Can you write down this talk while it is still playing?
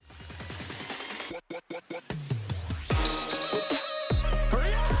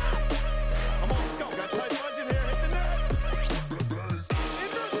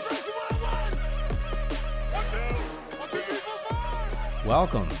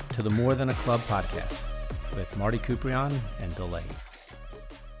Welcome to the More Than a Club podcast with Marty Kuprian and Bill Leahy.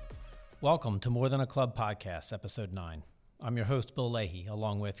 Welcome to More Than a Club podcast, episode 9. I'm your host, Bill Leahy,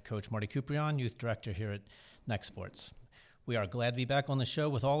 along with Coach Marty Kuprian, youth director here at Next Sports. We are glad to be back on the show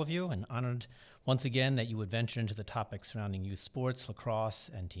with all of you and honored once again that you would venture into the topics surrounding youth sports, lacrosse,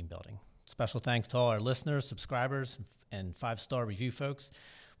 and team building. Special thanks to all our listeners, subscribers, and 5-star review folks.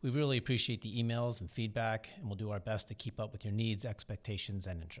 We really appreciate the emails and feedback, and we'll do our best to keep up with your needs, expectations,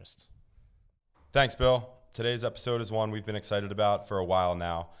 and interests. Thanks, Bill. Today's episode is one we've been excited about for a while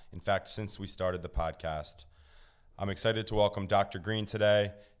now. In fact, since we started the podcast. I'm excited to welcome Dr. Green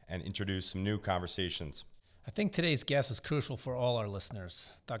today and introduce some new conversations. I think today's guest is crucial for all our listeners.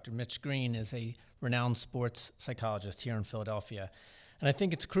 Dr. Mitch Green is a renowned sports psychologist here in Philadelphia. And I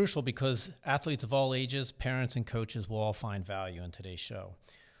think it's crucial because athletes of all ages, parents, and coaches will all find value in today's show.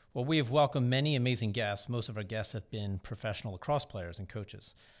 Well, we have welcomed many amazing guests. Most of our guests have been professional lacrosse players and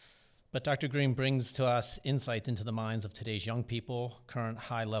coaches. But Dr. Green brings to us insights into the minds of today's young people, current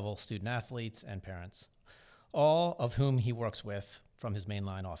high-level student athletes, and parents, all of whom he works with from his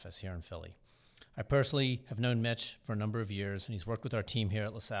mainline office here in Philly. I personally have known Mitch for a number of years, and he's worked with our team here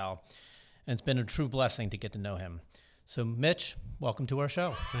at LaSalle, and it's been a true blessing to get to know him. So, Mitch, welcome to our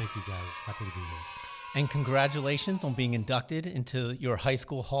show. Thank you, guys. Happy to be here. And congratulations on being inducted into your high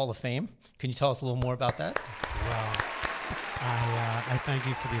school Hall of Fame. Can you tell us a little more about that? Well, I thank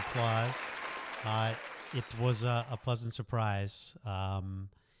you for the applause. It was a pleasant surprise.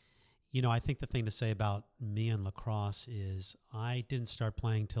 I think the thing to say about me and lacrosse is I didn't start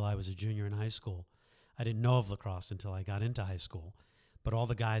playing till I was a junior in high school. I didn't know of lacrosse until I got into high school. But all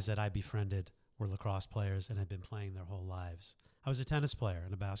the guys that I befriended were lacrosse players and had been playing their whole lives. I was a tennis player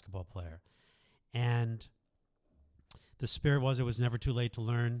and a basketball player. And the spirit was it was never too late to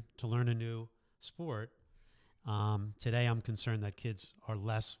learn a new sport. Today I'm concerned that kids are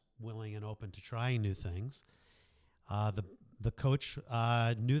less willing and open to trying new things. The coach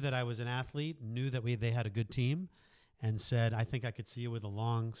knew that I was an athlete, knew that they had a good team, and said, I think I could see you with a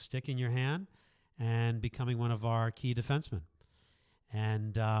long stick in your hand and becoming one of our key defensemen.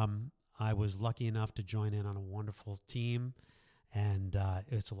 And I was lucky enough to join in on a wonderful team, and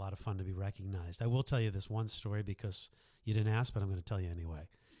it's a lot of fun to be recognized. I will tell you this one story because you didn't ask, but I'm going to tell you anyway.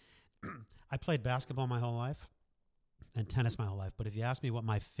 I played basketball my whole life and tennis my whole life, but if you ask me what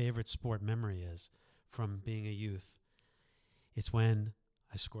my favorite sport memory is from being a youth, it's when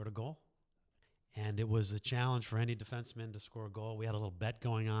I scored a goal. And it was a challenge for any defenseman to score a goal. We had a little bet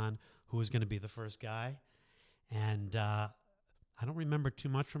going on who was going to be the first guy. And I don't remember too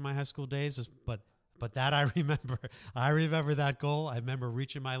much from my high school days, but that I remember. I remember that goal. I remember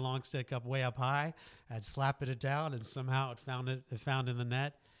reaching my long stick way up high and slapping it down, and somehow it found in the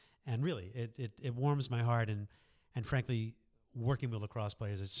net. And really, it warms my heart. And frankly, working with lacrosse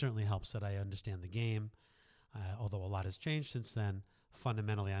players, it certainly helps that I understand the game. Although a lot has changed since then,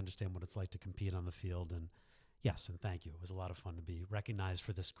 fundamentally I understand what it's like to compete on the field. And yes, and thank you. It was a lot of fun to be recognized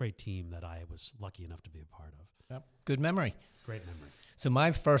for this great team that I was lucky enough to be a part of. Yep. Good memory. Great memory. So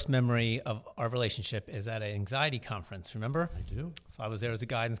my first memory of our relationship is at an anxiety conference, remember? I do. So I was there as a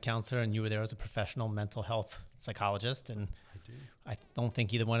guidance counselor, and you were there as a professional mental health psychologist. And I do. I don't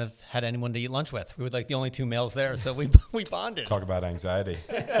think either one have had anyone to eat lunch with. We were like the only two males there, so we bonded. Talk about anxiety.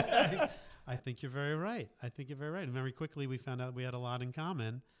 I think you're very right. And very quickly we found out we had a lot in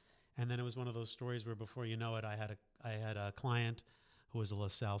common. And then it was one of those stories where before you know it, I had a client who was a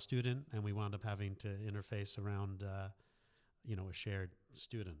LaSalle student, and we wound up having to interface around, a shared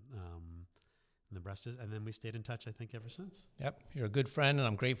student. And the rest is, and then we stayed in touch, I think, ever since. Yep. You're a good friend, and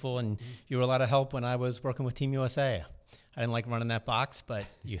I'm grateful. And you were a lot of help when I was working with Team USA. I didn't like running that box, but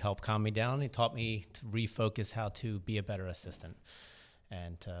you helped calm me down. You taught me to refocus how to be a better assistant.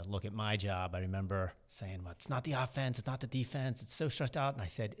 And to look at my job, I remember saying, well, it's not the offense, it's not the defense, it's so stressed out. And I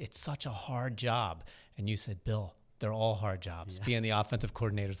said, it's such a hard job. And you said, Bill, they're all hard jobs. Yeah. Being the offensive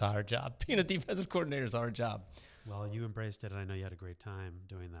coordinator is a hard job. Being a defensive coordinator is a hard job. Well, you embraced it, and I know you had a great time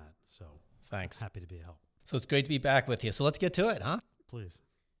doing that. So thanks. Happy to be a help. So it's great to be back with you. So let's get to it, huh? Please.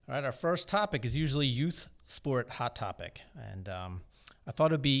 All right, our first topic is usually youth sport hot topic. And I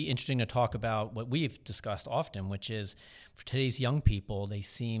thought it would be interesting to talk about what we've discussed often, which is for today's young people, they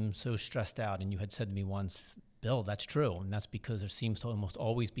seem so stressed out. And you had said to me once, Bill, that's true. And that's because there seems to almost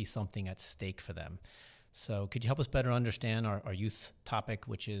always be something at stake for them. So could you help us better understand our youth topic,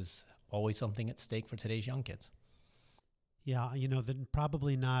 which is always something at stake for today's young kids? Yeah,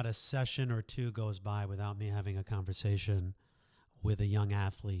 probably not a session or two goes by without me having a conversation with a young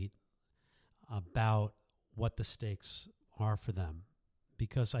athlete about what the stakes are for them.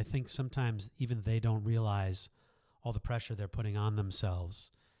 Because I think sometimes even they don't realize all the pressure they're putting on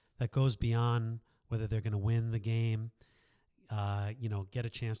themselves that goes beyond whether they're going to win the game, get a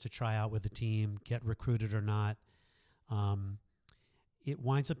chance to try out with the team, get recruited or not. It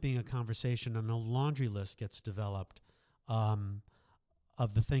winds up being a conversation, and a laundry list gets developed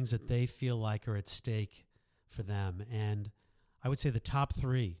of the things that they feel like are at stake for them. And I would say the top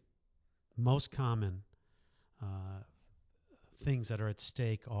three most common things that are at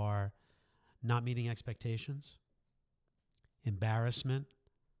stake are not meeting expectations, embarrassment,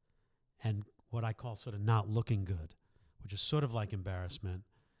 and what I call sort of not looking good, which is sort of like embarrassment,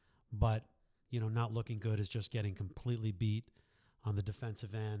 but not looking good is just getting completely beat on the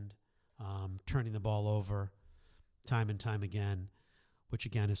defensive end, turning the ball over time and time again, which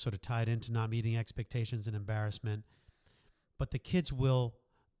again is sort of tied into not meeting expectations and embarrassment. But the kids will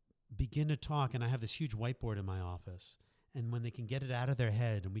begin to talk, and I have this huge whiteboard in my office, and when they can get it out of their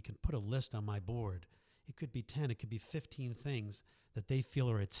head and we can put a list on my board, it could be 10, it could be 15 things that they feel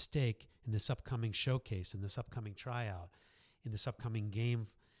are at stake in this upcoming showcase, in this upcoming tryout, in this upcoming game.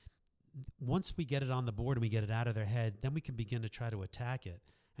 Once we get it on the board and we get it out of their head, then we can begin to try to attack it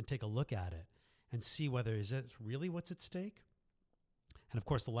and take a look at it and see whether is it really what's at stake. And of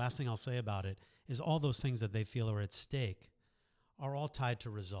course, the last thing I'll say about it is all those things that they feel are at stake are all tied to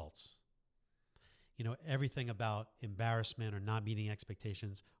results. Everything about embarrassment or not meeting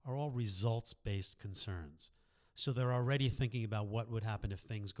expectations are all results-based concerns. So they're already thinking about what would happen if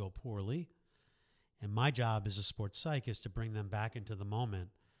things go poorly. And my job as a sports psych is to bring them back into the moment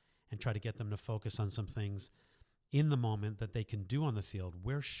and try to get them to focus on some things in the moment that they can do on the field.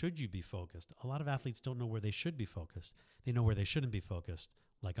 Where should you be focused? A lot of athletes don't know where they should be focused. They know where they shouldn't be focused,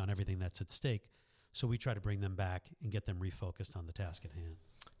 like on everything that's at stake. So we try to bring them back and get them refocused on the task at hand.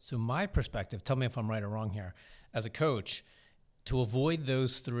 So my perspective, tell me if I'm right or wrong here, as a coach, to avoid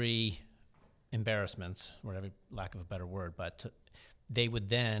those three embarrassments, whatever, lack of a better word, but they would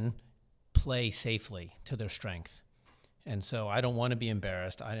then play safely to their strength. And so I don't want to be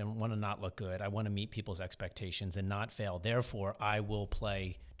embarrassed. I don't want to not look good. I want to meet people's expectations and not fail. Therefore, I will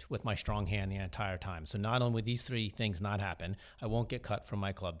play with my strong hand the entire time. So not only would these three things not happen, I won't get cut from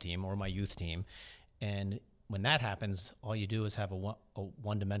my club team or my youth team. And when that happens, all you do is have a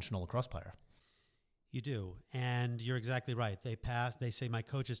one-dimensional lacrosse player. You do. And you're exactly right. They pass. They say, my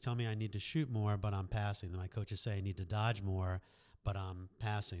coaches tell me I need to shoot more, but I'm passing. My coaches say I need to dodge more, but I'm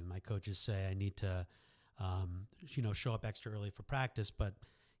passing. My coaches say I need to show up extra early for practice, but,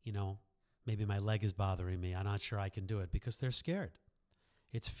 maybe my leg is bothering me. I'm not sure I can do it because they're scared.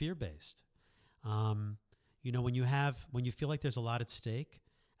 It's fear-based. When you feel like there's a lot at stake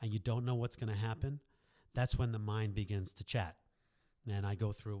and you don't know what's going to happen, that's when the mind begins to chat. And I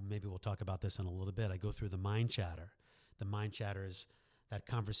go through, maybe we'll talk about this in a little bit, I go through the mind chatter. The mind chatter is that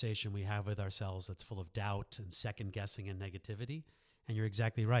conversation we have with ourselves that's full of doubt and second guessing and negativity. And you're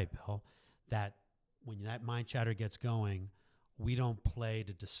exactly right, Bill, that when that mind chatter gets going, we don't play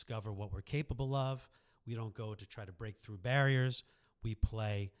to discover what we're capable of. We don't go to try to break through barriers. We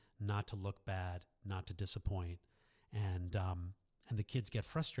play not to look bad, not to disappoint. And the kids get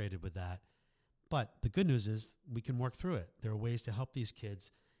frustrated with that. But the good news is we can work through it. There are ways to help these kids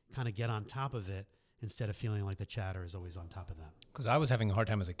kind of get on top of it instead of feeling like the chatter is always on top of them. Because I was having a hard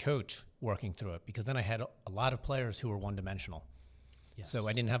time as a coach working through it because then I had a lot of players who were one-dimensional. Yes. So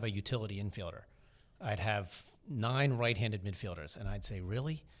I didn't have a utility infielder. I'd have 9 right-handed midfielders, and I'd say,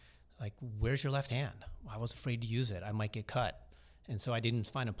 really? Like, where's your left hand? I was afraid to use it. I might get cut. And so I didn't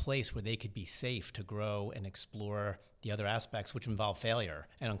find a place where they could be safe to grow and explore the other aspects, which involve failure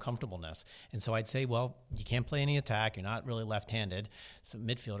and uncomfortableness. And so I'd say, well, you can't play any attack. You're not really left-handed, so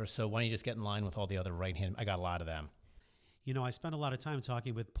midfielder. So why don't you just get in line with all the other right-handed? I got a lot of them. I spent a lot of time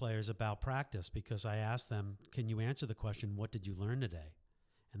talking with players about practice because I asked them, can you answer the question, what did you learn today?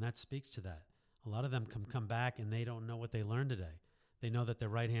 And that speaks to that. A lot of them come back and they don't know what they learned today. They know that their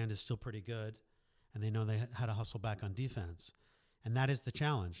right hand is still pretty good, and they know they had to hustle back on defense. And that is the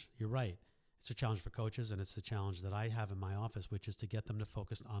challenge. You're right. It's a challenge for coaches, and it's the challenge that I have in my office, which is to get them to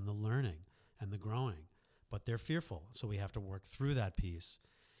focus on the learning and the growing. But they're fearful, so we have to work through that piece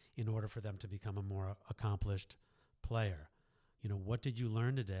in order for them to become a more accomplished player. What did you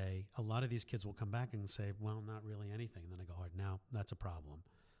learn today? A lot of these kids will come back and say, well, not really anything. And then I go, all right, now that's a problem.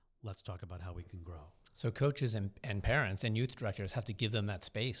 Let's talk about how we can grow. So coaches and parents and youth directors have to give them that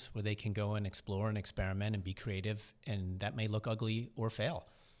space where they can go and explore and experiment and be creative, and that may look ugly or fail.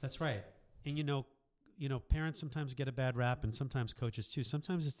 That's right. And parents sometimes get a bad rap, and sometimes coaches too.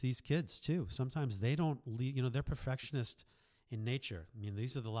 Sometimes it's these kids too. Sometimes they don't leave, they're perfectionist in nature.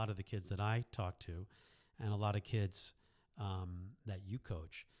 These are a lot of the kids that I talk to, and a lot of kids that you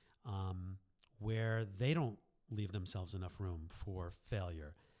coach, where they don't leave themselves enough room for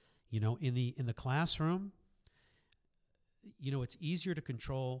failure. In the classroom, it's easier to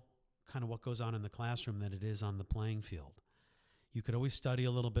control kind of what goes on in the classroom than it is on the playing field. You could always study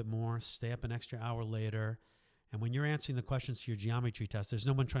a little bit more, stay up an extra hour later, and when you're answering the questions to your geometry test, there's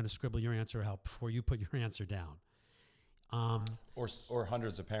no one trying to scribble your answer out before you put your answer down. Or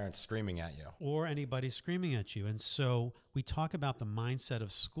hundreds of parents screaming at you. Or anybody screaming at you. And so we talk about the mindset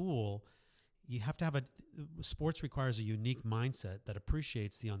of school. You have to have sports requires a unique mindset that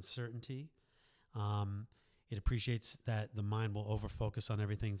appreciates the uncertainty. It appreciates that the mind will overfocus on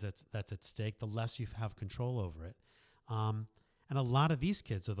everything that's at stake, the less you have control over it. And a lot of these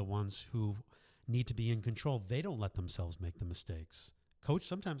kids are the ones who need to be in control. They don't let themselves make the mistakes.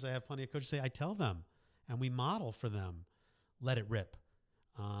 Sometimes I have plenty of coaches say, I tell them, and we model for them, let it rip.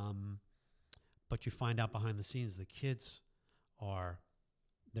 But you find out behind the scenes, the kids are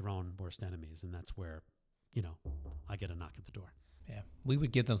their own worst enemies. And that's where, I get a knock at the door. Yeah. We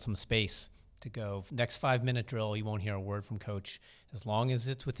would give them some space to go. Next 5-minute drill, you won't hear a word from coach. As long as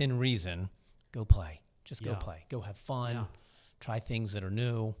it's within reason, go play. Just go play. Go have fun. Yeah. Try things that are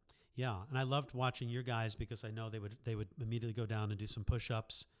new. Yeah, and I loved watching your guys because I know they would immediately go down and do some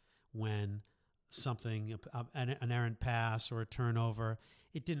push-ups when something, an errant pass or a turnover,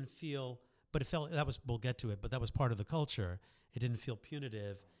 it didn't feel, but it felt, we'll get to it, but that was part of the culture. It didn't feel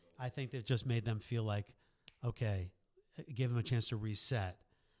punitive. I think that just made them feel like, okay, gave them a chance to reset.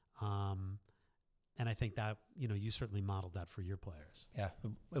 And I think that, you certainly modeled that for your players. Yeah,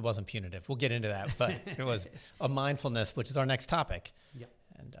 it wasn't punitive. We'll get into that, but it was a mindfulness, which is our next topic. Yep.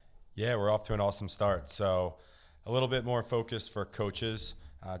 And yeah, we're off to an awesome start. So a little bit more focused for coaches,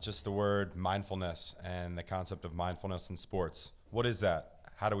 just the word mindfulness and the concept of mindfulness in sports. What is that?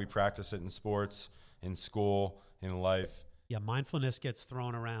 How do we practice it in sports, in school, in life? Yeah, mindfulness gets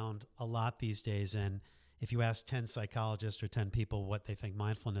thrown around a lot these days. And if you ask 10 psychologists or 10 people what they think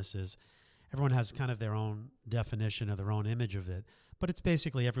mindfulness is, everyone has kind of their own definition or their own image of it. But it's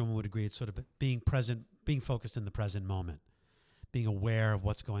basically, everyone would agree, it's sort of being present, being focused in the present moment, being aware of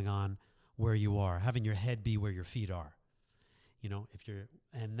what's going on where you are, having your head be where your feet are.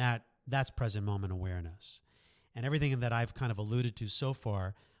 That's present moment awareness. And everything that I've kind of alluded to so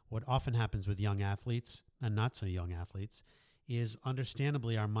far, what often happens with young athletes and not so young athletes is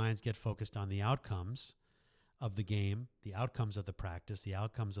understandably our minds get focused on the outcomes of the game, the outcomes of the practice, the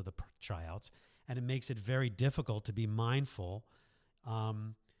outcomes of the tryouts, and it makes it very difficult to be mindful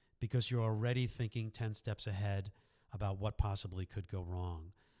because you're already thinking 10 steps ahead about what possibly could go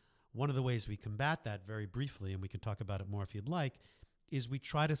wrong. One of the ways we combat that very briefly, and we can talk about it more if you'd like, is we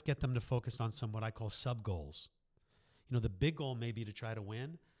try to get them to focus on some what I call sub-goals. The big goal may be to try to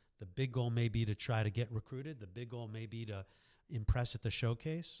win. The big goal may be to try to get recruited. The big goal may be to impress at the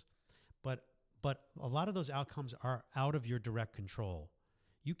showcase. But a lot of those outcomes are out of your direct control.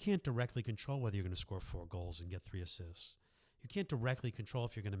 You can't directly control whether you're going to score 4 goals and get 3 assists. You can't directly control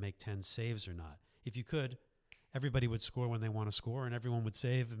if you're going to make 10 saves or not. If you could, everybody would score when they want to score and everyone would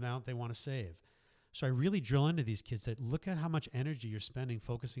save the amount they want to save. So I really drill into these kids that look at how much energy you're spending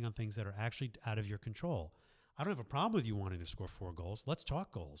focusing on things that are actually out of your control. I don't have a problem with you wanting to score 4 goals. Let's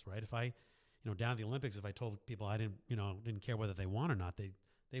talk goals, right? If I, down at the Olympics, if I told people I didn't care whether they won or not,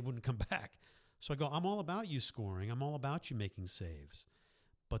 they wouldn't come back. So I go, I'm all about you scoring. I'm all about you making saves.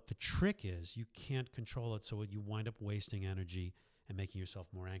 But the trick is you can't control it, so you wind up wasting energy and making yourself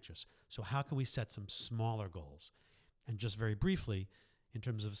more anxious. So how can we set some smaller goals? And just very briefly, in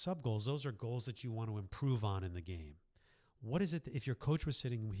terms of sub-goals, those are goals that you want to improve on in the game. What is it, if your coach was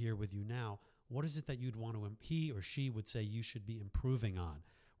sitting here with you now, what is it that you'd want to, he or she would say you should be improving on?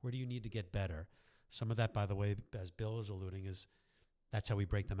 Where do you need to get better? Some of that, by the way, as Bill is alluding, is that's how we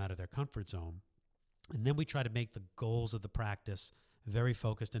break them out of their comfort zone. And then we try to make the goals of the practice very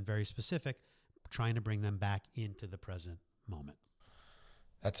focused and very specific, trying to bring them back into the present moment.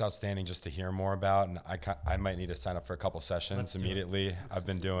 That's outstanding just to hear more about, and I might need to sign up for a couple sessions immediately. I've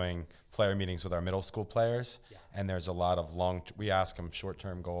been doing player meetings with our middle school players, and there's a lot of we ask them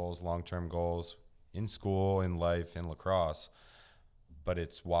short-term goals, long-term goals in school, in life, in lacrosse, but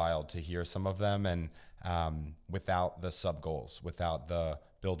it's wild to hear some of them, and without the sub-goals, without the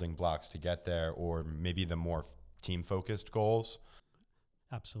building blocks to get there, or maybe the more team-focused goals.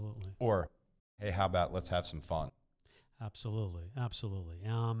 Absolutely. Or, hey, how about let's have some fun? Absolutely.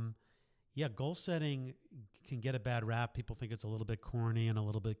 Goal setting can get a bad rap. People think it's a little bit corny and a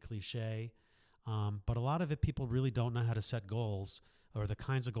little bit cliche. But a lot of it, people really don't know how to set goals or the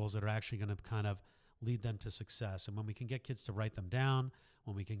kinds of goals that are actually going to kind of lead them to success. And when we can get kids to write them down,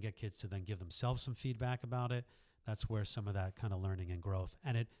 when we can get kids to then give themselves some feedback about it, that's where some of that kind of learning and growth.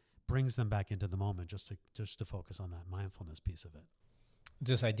 And it brings them back into the moment just to focus on that mindfulness piece of it.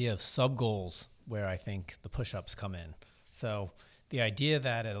 This idea of sub goals where I think the push-ups come in. So the idea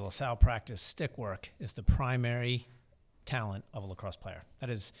that at a LaSalle practice, stick work is the primary talent of a lacrosse player. That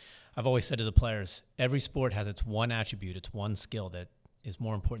is, I've always said to the players, every sport has its one attribute, its one skill that is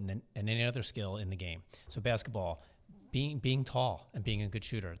more important than any other skill in the game. So basketball, being tall and being a good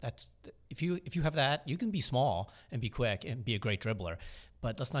shooter. That's if you have that, you can be small and be quick and be a great dribbler.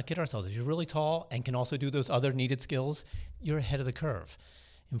 But let's not kid ourselves. If you're really tall and can also do those other needed skills, you're ahead of the curve.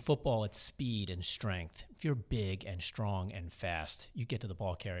 In football, it's speed and strength. If you're big and strong and fast, you get to the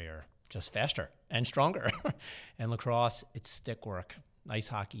ball carrier just faster and stronger. And lacrosse, it's stick work. Ice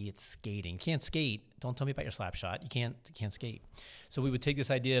hockey, it's skating. You can't skate. Don't tell me about your slap shot. You can't skate. So we would take this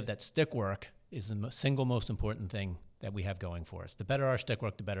idea of that stick work is the single most important thing that we have going for us. The better our stick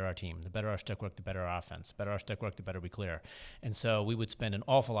work, the better our team. The better our stick work, the better our offense. The better our stick work, the better we clear. And so we would spend an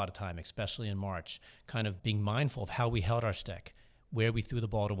awful lot of time, especially in March, kind of being mindful of how we held our stick, where we threw the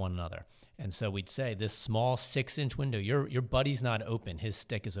ball to one another. And so we'd say this small 6-inch window, your buddy's not open, his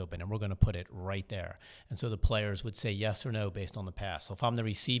stick is open, and we're going to put it right there. And so the players would say yes or no based on the pass. So if I'm the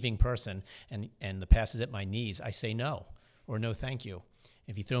receiving person and the pass is at my knees, I say no or no thank you.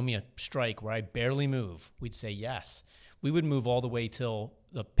 If you throw me a strike where I barely move, we'd say yes. We would move all the way till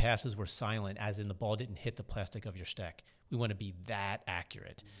the passes were silent, as in the ball didn't hit the plastic of your stick. We want to be that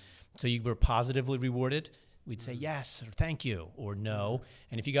accurate. So you were positively rewarded. We'd say yes or thank you or no.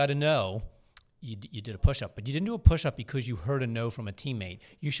 And if you got a no, you did a push-up. But you didn't do a push-up because you heard a no from a teammate.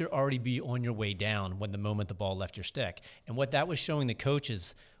 You should already be on your way down when the moment the ball left your stick. And what that was showing the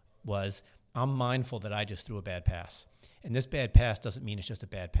coaches was, I'm mindful that I just threw a bad pass. And this bad pass doesn't mean it's just a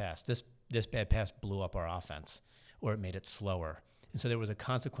bad pass. This bad pass blew up our offense, or it made it slower. And so there was a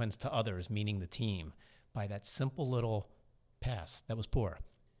consequence to others, meaning the team, by that simple little pass that was poor.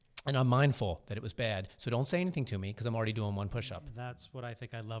 And I'm mindful that it was bad. So don't say anything to me because I'm already doing one push-up. That's what I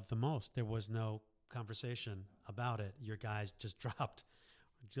think I love the most. There was no conversation about it. Your guys just dropped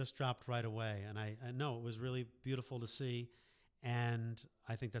right away. And I know it was really beautiful to see. And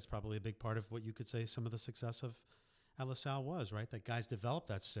I think that's probably a big part of what you could say some of the success of at LaSalle was, right? That guys developed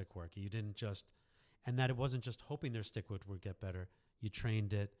that stick work. You didn't just, and that it wasn't just hoping their stick work would get better. You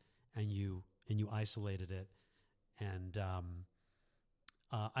trained it and you isolated it. And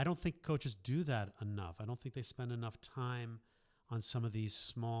I don't think coaches do that enough. I don't think they spend enough time on some of these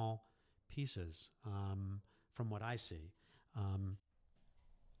small pieces from what I see.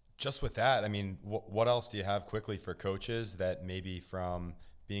 Just with that, I mean, what else do you have quickly for coaches that maybe from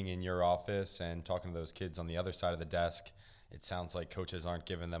being in your office and talking to those kids on the other side of the desk, it sounds like coaches aren't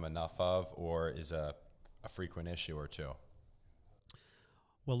giving them enough of, or is a frequent issue or two?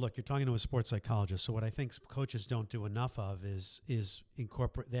 Well, look, you're talking to a sports psychologist, so what I think coaches don't do enough of is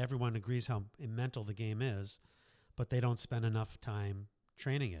incorporate. Everyone agrees how mental the game is, but they don't spend enough time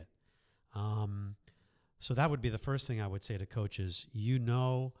training it. So that would be the first thing I would say to coaches.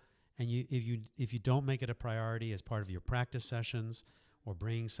 And if you don't make it a priority as part of your practice sessions, or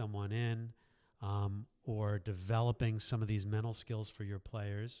bringing someone in, or developing some of these mental skills for your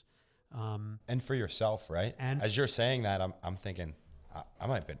players, and for yourself, right? And as you're saying that, I'm thinking, I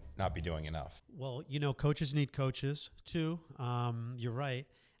might not be doing enough. Well, coaches need coaches too. You're right.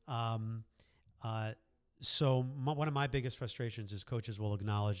 So one of my biggest frustrations is coaches will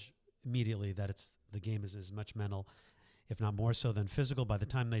acknowledge immediately that the game is as much mental, if not more so than physical. By the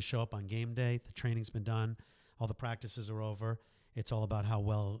time they show up on game day, the training's been done, all the practices are over. It's all about how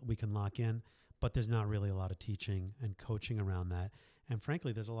well we can lock in. But there's not really a lot of teaching and coaching around that. And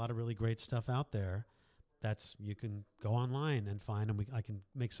frankly, there's a lot of really great stuff out there you can go online and find, and I can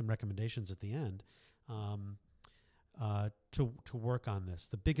make some recommendations at the end to work on this.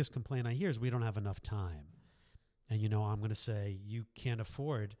 The biggest complaint I hear is we don't have enough time. And, I'm going to say you can't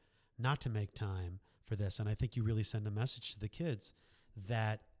afford not to make time for this. And I think you really send a message to the kids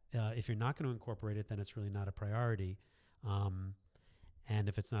that if you're not going to incorporate it, then it's really not a priority. And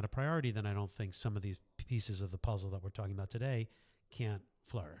if it's not a priority, then I don't think some of these pieces of the puzzle that we're talking about today can't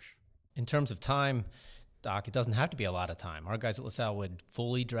flourish. In terms of time, Doc, it doesn't have to be a lot of time. Our guys at LaSalle would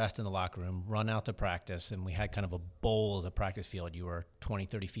fully dressed in the locker room, run out to practice, and we had kind of a bowl as a practice field. You were 20,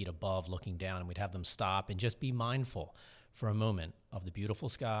 30 feet above looking down, and we'd have them stop and just be mindful for a moment of the beautiful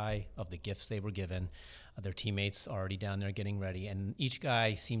sky, of the gifts they were given, their teammates already down there getting ready. And each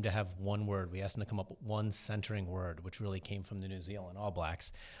guy seemed to have one word. We asked them to come up with one centering word, which really came from the New Zealand All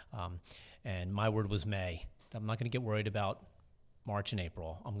Blacks. And my word was May. I'm not going to get worried about March and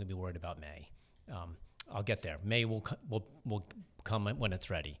April. I'm going to be worried about May. I'll get there. May will come when it's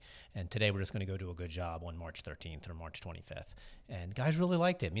ready. And today we're just going to go do a good job on March 13th or March 25th. And guys really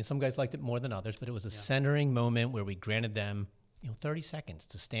liked it. I mean, some guys liked it more than others, but it was a centering moment where we granted them 30 seconds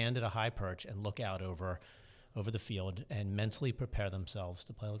to stand at a high perch and look out over the field and mentally prepare themselves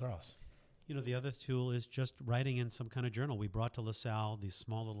to play lacrosse. The other tool is just writing in some kind of journal. We brought to LaSalle these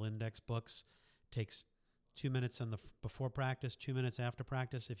small little index books. Takes 2 minutes before practice, 2 minutes after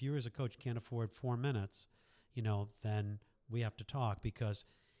practice. If you as a coach can't afford 4 minutes, then we have to talk, because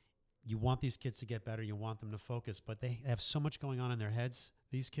you want these kids to get better. You want them to focus, but they have so much going on in their heads,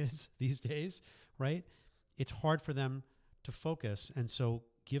 these kids these days, right? It's hard for them to focus. And so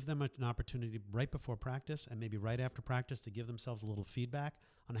give them an opportunity right before practice and maybe right after practice to give themselves a little feedback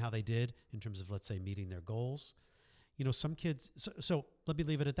on how they did in terms of, let's say, meeting their goals. Some kids, so let me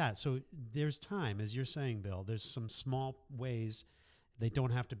leave it at that. So there's time, as you're saying, Bill, there's some small ways. They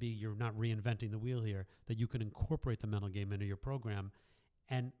don't have to be, you're not reinventing the wheel here, that you can incorporate the mental game into your program.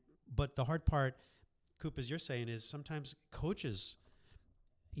 But the hard part, Coop, as you're saying, is sometimes coaches,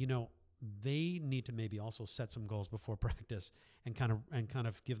 they need to maybe also set some goals before practice and kind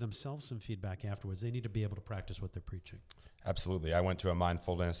of give themselves some feedback afterwards. They need to be able to practice what they're preaching. Absolutely. I went to a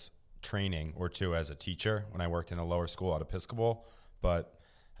mindfulness training or two as a teacher when I worked in a lower school at Episcopal, but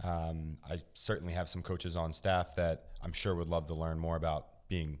I certainly have some coaches on staff that I'm sure would love to learn more about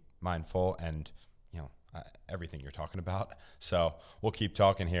being mindful and everything you're talking about. So we'll keep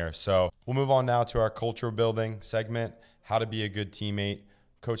talking here. So we'll move on now to our culture building segment, how to be a good teammate.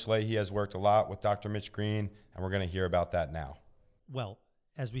 Coach Leahy has worked a lot with Dr. Mitch Green, and we're going to hear about that now. Well,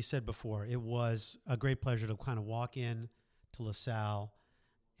 as we said before, it was a great pleasure to kind of walk in to LaSalle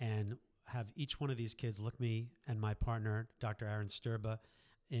and have each one of these kids look me and my partner, Dr. Aaron Sturba,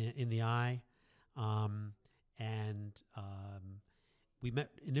 in the eye. We met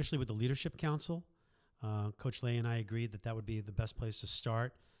initially with the Leadership Council. Coach Leahy and I agreed that would be the best place to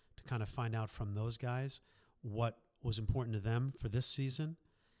start, to kind of find out from those guys what was important to them for this season.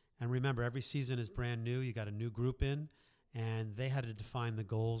 And remember, every season is brand new. You got a new group in, and they had to define the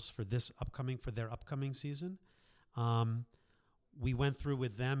goals for their upcoming season. We went through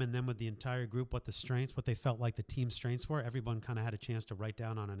with them and then with the entire group what they felt like the team strengths were. Everyone kind of had a chance to write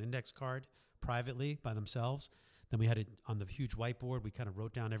down on an index card privately by themselves. Then we had it on the huge whiteboard. We kind of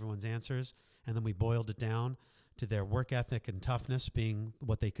wrote down everyone's answers, and then we boiled it down to their work ethic and toughness being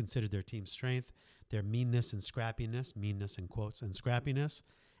what they considered their team strength, their meanness and scrappiness, meanness in quotes, and scrappiness,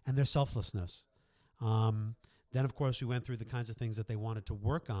 and their selflessness. Then, of course, we went through the kinds of things that they wanted to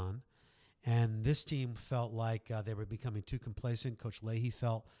work on. And this team felt like they were becoming too complacent. Coach Leahy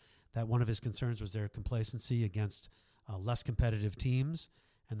felt that one of his concerns was their complacency against less competitive teams,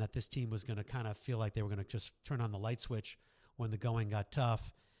 and that this team was going to kind of feel like they were going to just turn on the light switch when the going got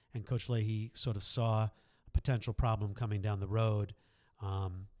tough. And Coach Leahy sort of saw a potential problem coming down the road.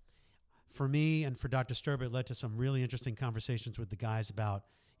 For me and for Dr. Sturba, it led to some really interesting conversations with the guys about,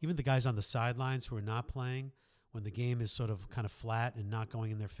 even the guys on the sidelines who are not playing, when the game is sort of kind of flat and not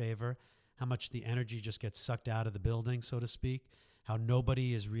going in their favor, how much the energy just gets sucked out of the building, so to speak, how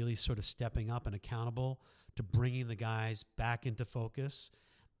nobody is really sort of stepping up and accountable to bringing the guys back into focus.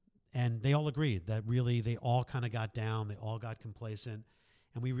 And they all agreed that really they all kind of got down, they all got complacent.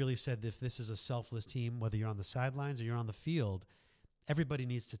 And we really said, if this is a selfless team, whether you're on the sidelines or you're on the field, everybody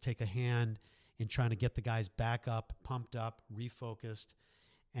needs to take a hand in trying to get the guys back up, pumped up, refocused.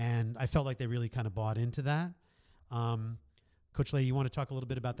 And I felt like they really kind of bought into that. Coach Leahy, you want to talk a little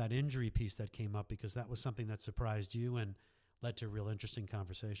bit about that injury piece that came up, because that was something that surprised you and led to a real interesting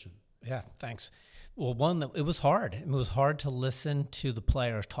conversation. Yeah, thanks. Well, it was hard. It was hard to listen to the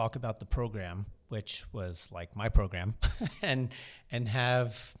players talk about the program, which was like my program, and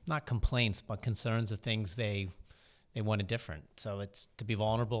have not complaints, but concerns of things they wanted different. So it's to be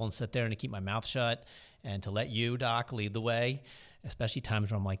vulnerable and sit there and to keep my mouth shut and to let you, Doc, lead the way, especially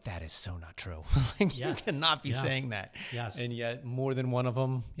times where I'm like, that is so not true. You cannot be saying that. Yes. And yet more than one of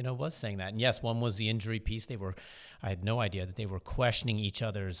them, was saying that. And yes, one was the injury piece. I had no idea that they were questioning each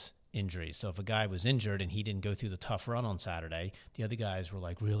other's injuries. So if a guy was injured and he didn't go through the tough run on Saturday, the other guys were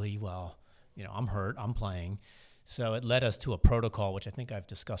like, really? Well, I'm hurt, I'm playing. So it led us to a protocol, which I think I've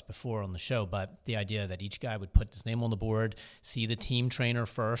discussed before on the show, but the idea that each guy would put his name on the board, see the team trainer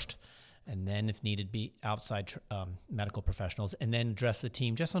first, and then if needed, be outside medical professionals, and then address the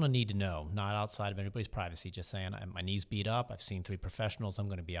team just on a need to know, not outside of anybody's privacy, just saying, my knee's beat up, I've seen 3 professionals, I'm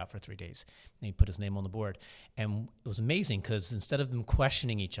going to be out for 3 days. And he put his name on the board. And it was amazing because instead of them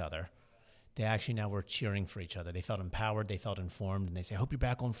questioning each other, they actually now were cheering for each other. They felt empowered, they felt informed, and they say, I hope you're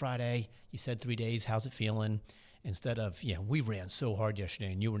back on Friday. You said 3 days, how's it feeling? instead of, we ran so hard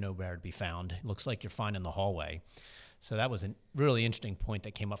yesterday and you were nowhere to be found. It looks like you're fine in the hallway. So that was a really interesting point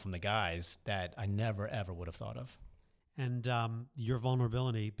that came up from the guys that I never, ever would have thought of. And your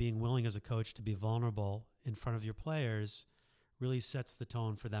vulnerability, being willing as a coach to be vulnerable in front of your players, really sets the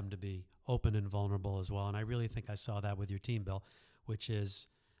tone for them to be open and vulnerable as well. And I really think I saw that with your team, Bill, which is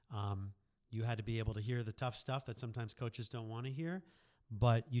you had to be able to hear the tough stuff that sometimes coaches don't want to hear,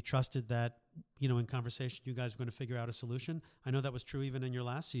 but you trusted that, in conversation, you guys were going to figure out a solution. I know that was true even in your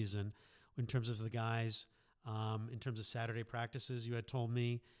last season in terms of the guys, in terms of Saturday practices, you had told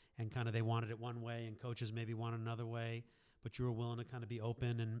me, and kind of they wanted it one way and coaches maybe want another way, but you were willing to kind of be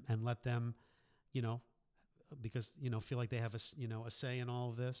open and let them, because, feel like they have a say in all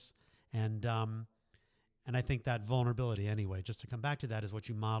of this. And I think that vulnerability anyway, just to come back to that, is what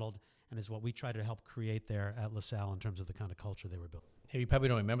you modeled and is what we try to help create there at LaSalle in terms of the kind of culture they were building. Hey, you probably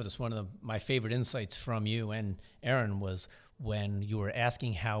don't remember this. One of my favorite insights from you and Aaron was when you were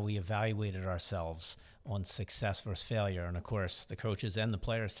asking how we evaluated ourselves on success versus failure. And of course, the coaches and the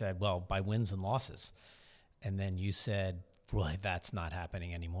players said, well, by wins and losses. And then you said, boy, that's not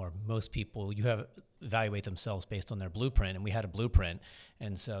happening anymore. Most people, evaluate themselves based on their blueprint, and we had a blueprint,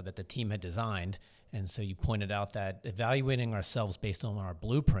 and so that the team had designed. And so you pointed out that evaluating ourselves based on our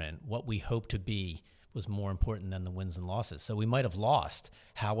blueprint, what we hope to be, was more important than the wins and losses. So we might have lost.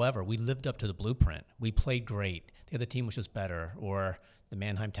 However, we lived up to the blueprint. We played great. The other team was just better. Or the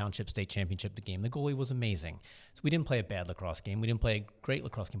Manheim Township State Championship, the game, the goalie was amazing. So we didn't play a bad lacrosse game. We didn't play a great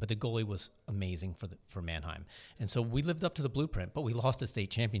lacrosse game, but the goalie was amazing for Manheim. And so we lived up to the blueprint, but we lost the state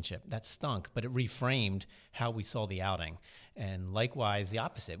championship. That stunk, but it reframed how we saw the outing. And likewise, the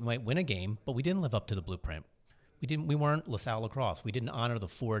opposite. We might win a game, but we didn't live up to the blueprint. We weren't LaSalle Lacrosse. We didn't honor the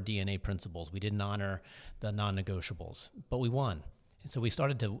 4 DNA principles. We didn't honor the non-negotiables, but we won. And so we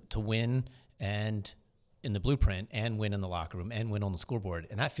started to win and in the blueprint and win in the locker room and win on the scoreboard.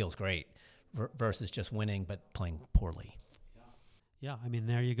 And that feels great versus just winning but playing poorly. Yeah, I mean,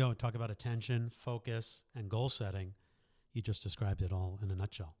 there you go. Talk about attention, focus, and goal setting. You just described it all in a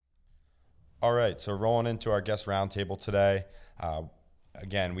nutshell. All right, so rolling into our guest roundtable today.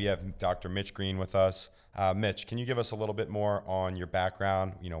 Again, we have Dr. Mitch Green with us. Mitch, can you give us a little bit more on your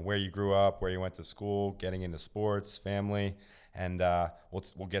background, where you grew up, where you went to school, getting into sports, family, and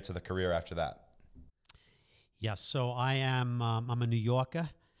we'll get to the career after that. Yes, so I'm a New Yorker.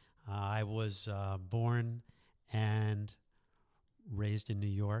 I was born and raised in New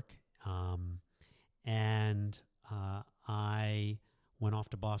York, and I went off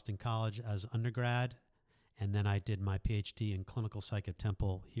to Boston College as undergrad. And then I did my PhD in clinical psych at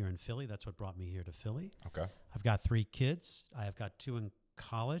Temple here in Philly. That's what brought me here to Philly. Okay. I've got 3 kids. I have got 2 in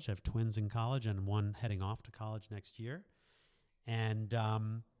college. I have twins in college and 1 heading off to college next year. And, I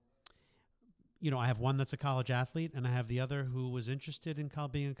have one that's a college athlete, and I have the other who was interested in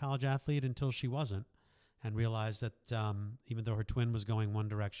being a college athlete until she wasn't, and realized that even though her twin was going one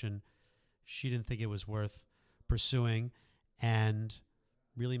direction, she didn't think it was worth pursuing, and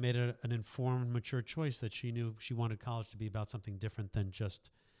really made an informed, mature choice that she knew she wanted college to be about something different than just,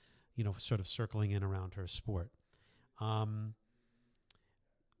 sort of circling in around her sport.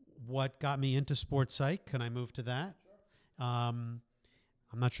 What got me into sports psych? Can I move to that? Sure.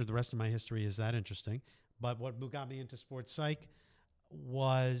 I'm not sure the rest of my history is that interesting, but what got me into sports psych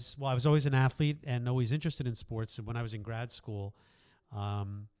was, I was always an athlete and always interested in sports. And when I was in grad school,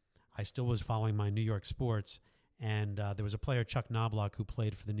 I still was following my New York sports. And there was a player, Chuck Knobloch, who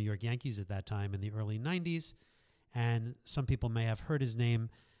played for the New York Yankees at that time in the early 90s. And some people may have heard his name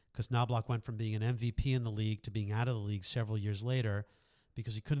because Knobloch went from being an MVP in the league to being out of the league several years later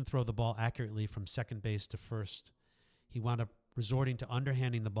because he couldn't throw the ball accurately from second base to first. He wound up resorting to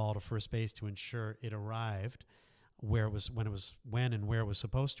underhanding the ball to first base to ensure it arrived when and where it was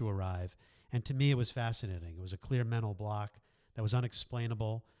supposed to arrive. And to me, it was fascinating. It was a clear mental block that was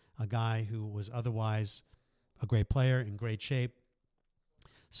unexplainable. A guy who was otherwise a great player, in great shape.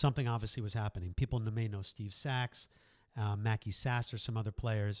 Something obviously was happening. People may know Steve Sachs, Mackie Sasser, some other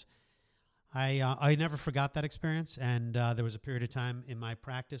players. I never forgot that experience, and there was a period of time in my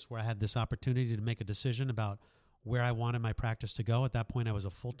practice where I had this opportunity to make a decision about where I wanted my practice to go. At that point, I was a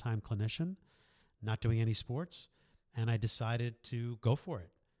full-time clinician, not doing any sports, and I decided to go for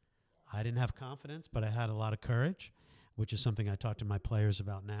it. I didn't have confidence, but I had a lot of courage, which is something I talk to my players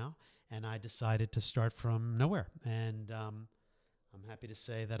about now. And I decided to start from nowhere. And I'm happy to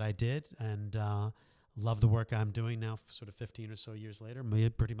say that I did, and love the work I'm doing now sort of 15 or so years later.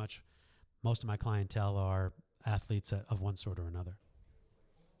 Pretty much most of my clientele are athletes of one sort or another.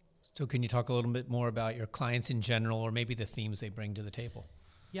 So can you talk a little bit more about your clients in general, or maybe the themes they bring to the table?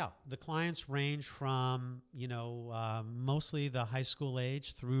 Yeah, the clients range from, mostly the high school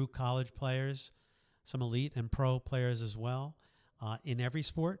age through college players, some elite and pro players as well, in every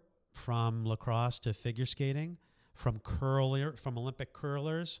sport, from lacrosse to figure skating, from Olympic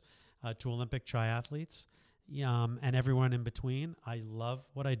curlers to Olympic triathletes, and everyone in between. I love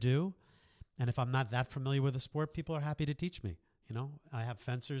what I do, and if I'm not that familiar with the sport, people are happy to teach me. I have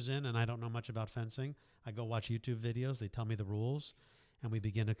fencers in, and I don't know much about fencing. I go watch YouTube videos. They tell me the rules, and we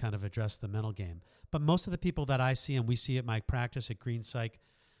begin to kind of address the mental game. But most of the people that I see, and we see at my practice at Green Psych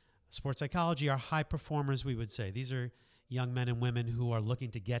Sports Psychology, are high performers, we would say. These are young men and women who are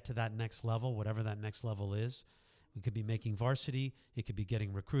looking to get to that next level, whatever that next level is. We could be making varsity. It could be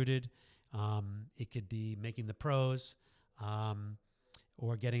getting recruited. It could be making the pros,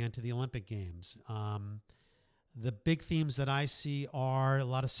 or getting into the Olympic Games. The big themes that I see are a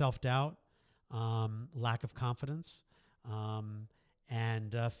lot of self-doubt, lack of confidence,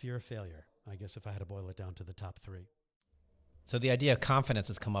 and fear of failure, I guess, if I had to boil it down to the top three. So the idea of confidence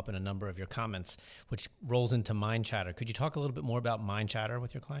has come up in a number of your comments, which rolls into mind chatter. Could you talk a little bit more about mind chatter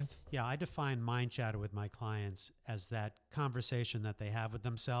with your clients? Yeah, I define mind chatter with my clients as that conversation that they have with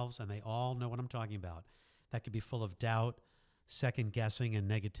themselves, and they all know what I'm talking about. That could be full of doubt, second guessing,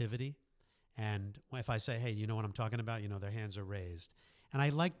 and negativity. And if I say, hey, you know what I'm talking about? Their hands are raised. And I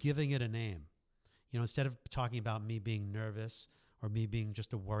like giving it a name. Instead of talking about me being nervous or me being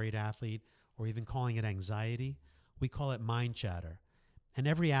just a worried athlete or even calling it anxiety, we call it mind chatter. And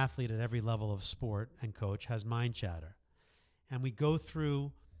every athlete at every level of sport and coach has mind chatter. And we go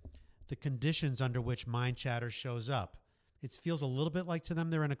through the conditions under which mind chatter shows up. It feels a little bit like to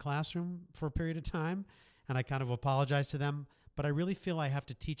them they're in a classroom for a period of time, and I kind of apologize to them, but I really feel I have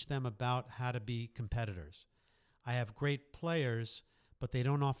to teach them about how to be competitors. I have great players, but they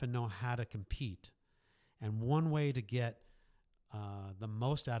don't often know how to compete. And one way to get the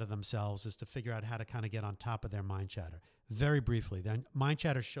most out of themselves is to figure out how to kind of get on top of their mind chatter. Very briefly, then mind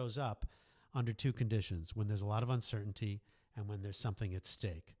chatter shows up under two conditions: when there's a lot of uncertainty and when there's something at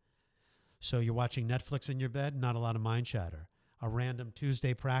stake. So you're watching Netflix in your bed, not a lot of mind chatter. A random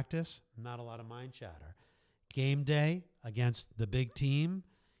Tuesday practice, not a lot of mind chatter. Game day against the big team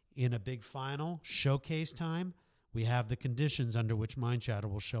in a big final, showcase time, we have the conditions under which mind chatter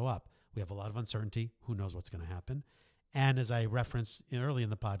will show up. We have a lot of uncertainty. Who knows what's going to happen? And as I referenced early in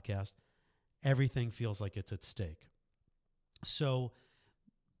the podcast, everything feels like it's at stake. So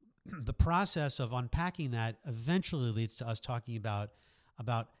the process of unpacking that eventually leads to us talking about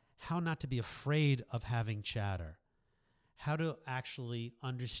how not to be afraid of having chatter, how to actually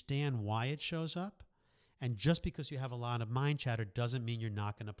understand why it shows up. And just because you have a lot of mind chatter doesn't mean you're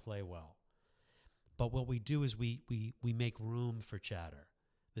not going to play well. But what we do is we make room for chatter.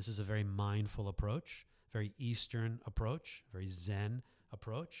 This is a very mindful approach, very Eastern approach, very Zen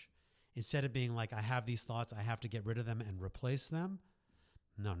approach. Instead of being like, I have these thoughts, I have to get rid of them and replace them.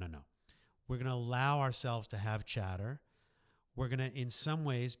 No. We're going to allow ourselves to have chatter. We're going to, in some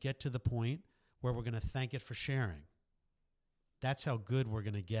ways, get to the point where we're going to thank it for sharing. That's how good we're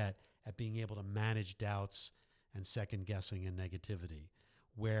going to get at being able to manage doubts and second guessing and negativity,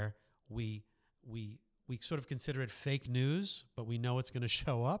 where we sort of consider it fake news, but we know it's going to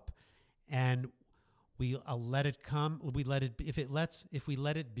show up, and we let it come. We let it be. If we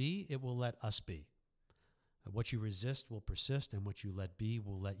let it be, it will let us be. What you resist will persist, and what you let be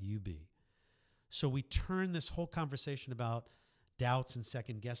will let you be. So we turn this whole conversation about doubts and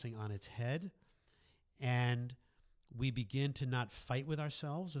second guessing on its head, and we begin to not fight with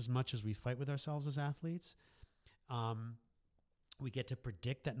ourselves as much as we fight with ourselves as athletes. We get to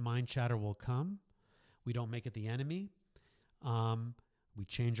predict that mind chatter will come. We don't make it the enemy. We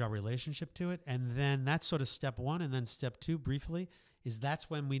change our relationship to it. And then that's sort of step one. And then step two, briefly, is that's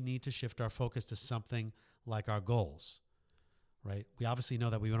when we need to shift our focus to something like our goals, right? We obviously know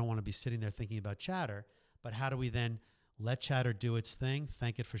that we don't want to be sitting there thinking about chatter, but how do we then let chatter do its thing,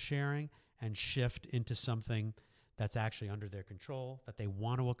 thank it for sharing, and shift into something that's actually under their control, that they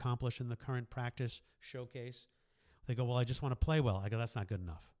want to accomplish in the current practice showcase? They go, well, I just want to play well. I go, that's not good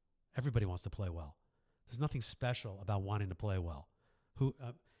enough. Everybody wants to play well. There's nothing special about wanting to play well.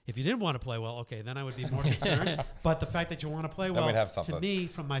 If you didn't want to play well, okay, then I would be more concerned. But the fact that you want to play well, to me,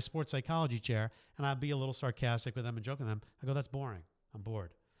 from my sports psychology chair, and I'd be a little sarcastic with them and joking with them, I go, that's boring. I'm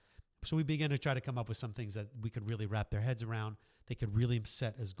bored. So we begin to try to come up with some things that we could really wrap their heads around, they could really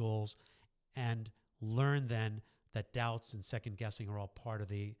set as goals, and learn then that doubts and second guessing are all part of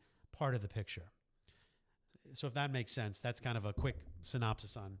the picture. So if that makes sense, that's kind of a quick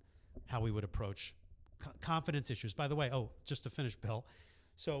synopsis on how we would approach confidence issues. By the way, just to finish, Bill,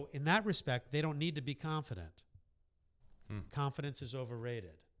 so in that respect, they don't need to be confident. Confidence is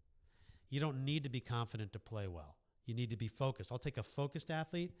overrated. You don't need to be confident to play well. You need to be focused. I'll take a focused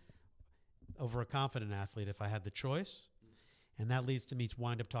athlete over a confident athlete if I had the choice. And that leads to me to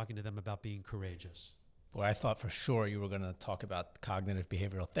wind up talking to them about being courageous. Boy, I thought for sure you were going to talk about cognitive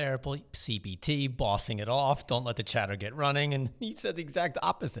behavioral therapy, CBT, bossing it off, don't let the chatter get running, and you said the exact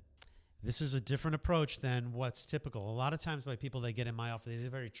opposite. This is a different approach than what's typical. A lot of times by people that get in my office,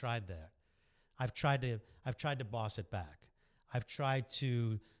 they've already tried that. I've tried to boss it back. I've tried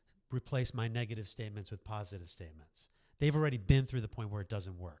to replace my negative statements with positive statements. They've already been through the point where it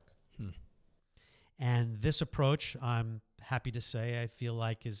doesn't work. And this approach, I'm happy to say, I feel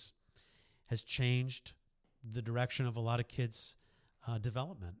like has changed the direction of a lot of kids'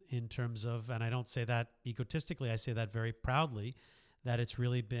 development in terms of, and I don't say that egotistically, I say that very proudly, that it's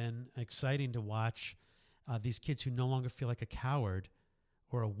really been exciting to watch these kids who no longer feel like a coward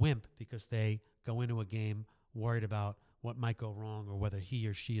or a wimp because they go into a game worried about what might go wrong or whether he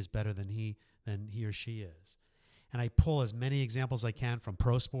or she is better than he or she is. And I pull as many examples as I can from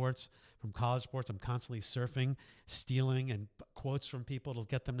pro sports, from college sports. I'm constantly surfing, stealing, and quotes from people to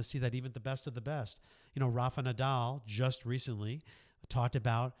get them to see that even the best of the best. You know, Rafa Nadal just recently talked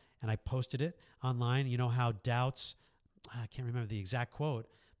about, and I posted it online, you know, how doubts, I can't remember the exact quote,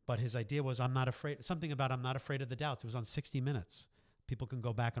 but his idea was, I'm not afraid of the doubts. It was on 60 Minutes. People can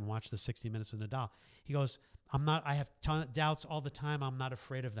go back and watch the 60 Minutes with Nadal. He goes, I have doubts all the time. I'm not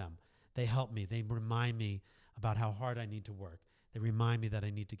afraid of them. They help me. They remind me about how hard I need to work. They remind me that I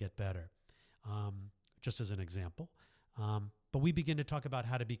need to get better, just as an example. But we begin to talk about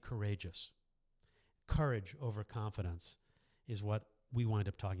how to be courageous. Courage over confidence is what we wind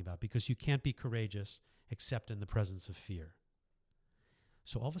up talking about, because you can't be courageous except in the presence of fear.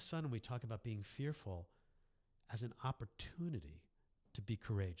 So all of a sudden we talk about being fearful as an opportunity to be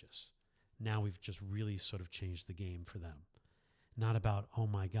courageous. Now we've just really sort of changed the game for them. Not about, oh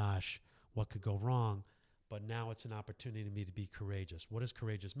my gosh, what could go wrong? But now it's an opportunity for me to be courageous. What does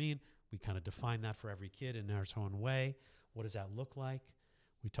courageous mean? We kind of define that for every kid in their own way. What does that look like?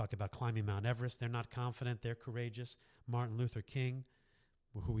 We talk about climbing Mount Everest. They're not confident. They're courageous. Martin Luther King,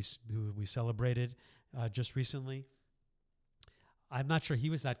 who we celebrated just recently. I'm not sure he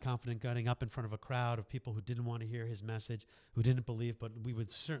was that confident getting up in front of a crowd of people who didn't want to hear his message, who didn't believe, but we would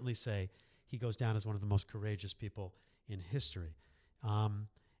certainly say he goes down as one of the most courageous people in history.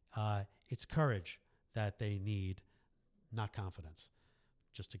 It's courage that they need, not confidence.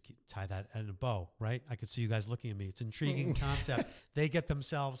 Just to tie that in a bow, right? I could see you guys looking at me. It's an intriguing concept. They get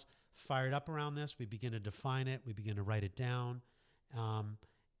themselves fired up around this. We begin to define it. We begin to write it down.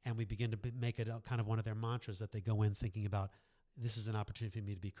 And we begin to make it kind of one of their mantras that they go in thinking about, this is an opportunity for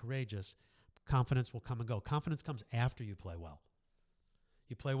me to be courageous. Confidence will come and go. Confidence comes after you play well.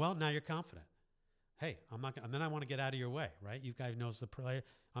 You play well, now you're confident. Hey, I'm not gonna, and then I want to get out of your way, right? You guys knows the player.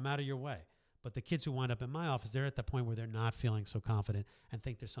 I'm out of your way. But the kids who wind up in my office, they're at the point where they're not feeling so confident and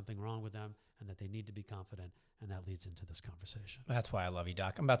think there's something wrong with them and that they need to be confident. And that leads into this conversation. That's why I love you,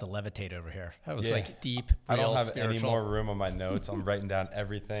 Doc. I'm about to levitate over here. That was deep, real, I don't have spiritual. any more room on my notes. I'm writing down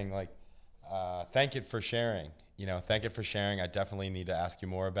everything. Thank it for sharing. Thank it for sharing. I definitely need to ask you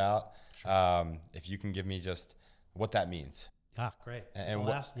more about. Sure. If you can give me just what that means. Ah, great. And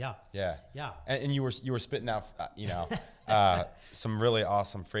yeah. And you were spitting out, some really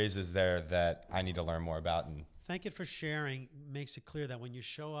awesome phrases there that I need to learn more about. And thank it for sharing makes it clear that when you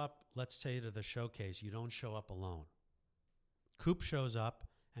show up, let's say to the showcase, you don't show up alone. Coop shows up,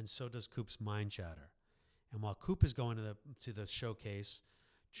 and so does Coop's mind chatter. And while Coop is going to the showcase,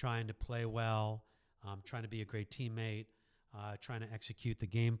 trying to play well, trying to be a great teammate, trying to execute the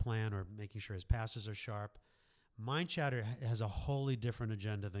game plan or making sure his passes are sharp, mind chatter has a wholly different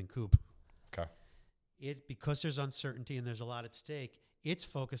agenda than Coop. Okay. Because there's uncertainty and there's a lot at stake, it's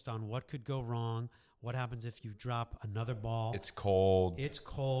focused on what could go wrong. What happens if you drop another ball? It's cold.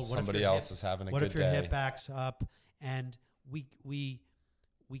 Somebody else is having a good day. What if your hip backs up? And we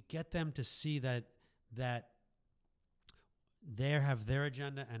get them to see that they have their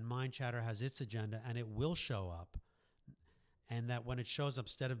agenda and mind chatter has its agenda, and it will show up. And that when it shows up,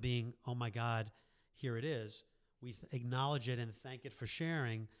 instead of being, oh my God, here it is, we acknowledge it and thank it for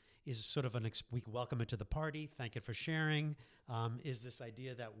sharing. Is sort of we welcome it to the party. Thank it for sharing. Is this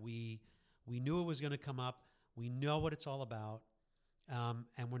idea that we knew it was going to come up. We know what it's all about,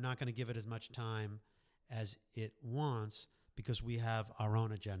 and we're not going to give it as much time as it wants because we have our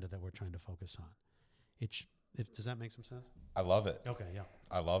own agenda that we're trying to focus on. Does that make some sense? I love it. Okay, yeah.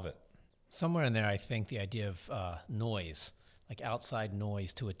 I love it. Somewhere in there, I think the idea of noise, like outside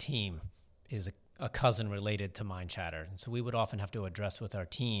noise to a team, is a cousin related to mind chatter. And so we would often have to address with our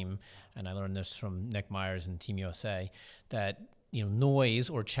team, and I learned this from Nick Myers and Team USA, that noise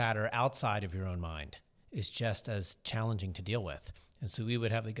or chatter outside of your own mind is just as challenging to deal with. And so we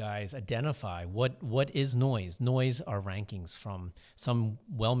would have the guys identify what is noise. Noise are rankings from some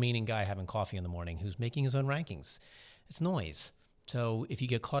well-meaning guy having coffee in the morning who's making his own rankings. It's noise. So if you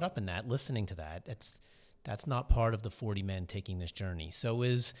get caught up in that, listening to that, that's not part of the 40 men taking this journey. So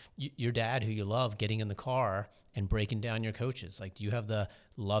is your dad, who you love, getting in the car and breaking down your coaches? Like, do you have the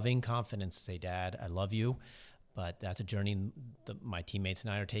loving confidence to say, Dad, I love you, but that's a journey that my teammates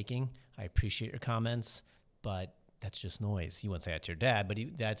and I are taking. I appreciate your comments, but that's just noise. You wouldn't say that to your dad, but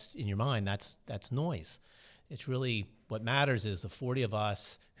that's in your mind, that's noise. It's really, what matters is the 40 of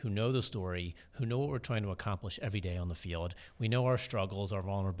us who know the story, who know what we're trying to accomplish every day on the field. We know our struggles, our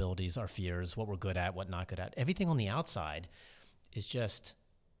vulnerabilities, our fears, what we're good at, what not good at. Everything on the outside is just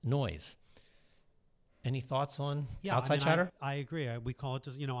noise. Any thoughts on outside chatter? I agree. We call it,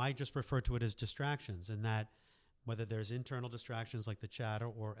 I just refer to it as distractions, and that whether there's internal distractions like the chatter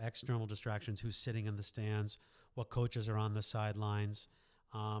or external distractions, who's sitting in the stands, what coaches are on the sidelines.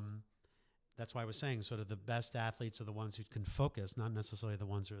 That's why I was saying sort of the best athletes are the ones who can focus, not necessarily the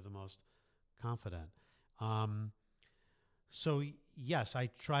ones who are the most confident. So yes, I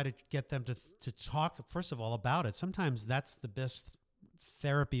try to get them to talk, first of all, about it. Sometimes that's the best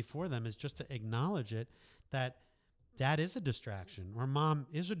therapy for them, is just to acknowledge it, that dad is a distraction or mom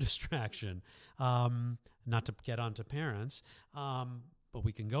is a distraction. Not to get onto parents, but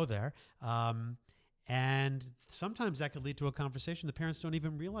we can go there. And sometimes that could lead to a conversation. The parents don't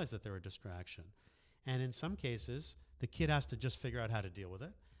even realize that they're a distraction. And in some cases, the kid has to just figure out how to deal with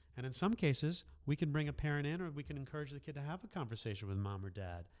it. And in some cases, we can bring a parent in, or we can encourage the kid to have a conversation with mom or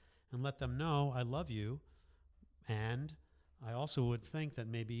dad and let them know, I love you. And I also would think that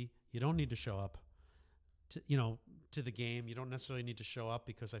maybe you don't need to show up to the game. You don't necessarily need to show up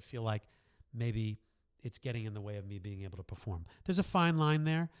because I feel like maybe it's getting in the way of me being able to perform. There's a fine line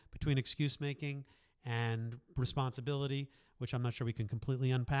there between excuse making and responsibility, which I'm not sure we can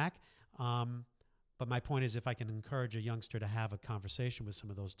completely unpack. But my point is, if I can encourage a youngster to have a conversation with some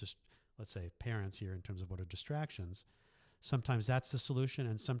of those, let's say, parents here in terms of what are distractions, sometimes that's the solution,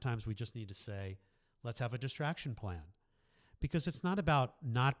 and sometimes we just need to say, let's have a distraction plan. Because it's not about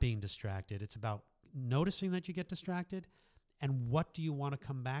not being distracted. It's about noticing that you get distracted, and what do you want to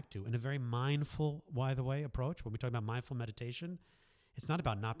come back to in a very mindful, by the way, approach. When we talk about mindful meditation, it's not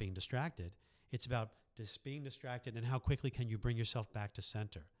about not being distracted. It's about just being distracted and how quickly can you bring yourself back to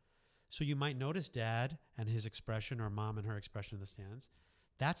center. So you might notice dad and his expression, or mom and her expression in the stands.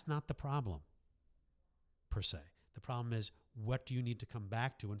 That's not the problem, per se. The problem is, what do you need to come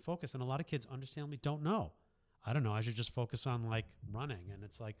back to and focus? And a lot of kids understandably don't know. I don't know, I should just focus on running. And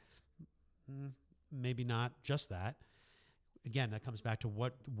it's maybe not just that. Again, that comes back to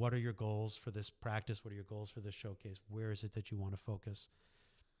what are your goals for this practice? What are your goals for this showcase? Where is it that you want to focus?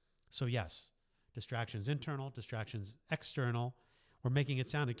 So yes, distractions internal, distractions external. We're making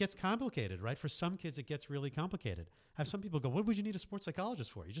it gets complicated, right? For some kids, it gets really complicated. I have some people go, what would you need a sports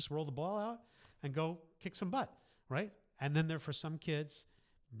psychologist for? You just roll the ball out and go kick some butt, right? And then for some kids,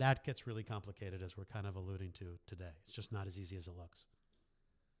 that gets really complicated, as we're kind of alluding to today. It's just not as easy as it looks.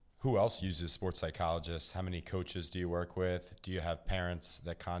 Who else uses sports psychologists? How many coaches do you work with? Do you have parents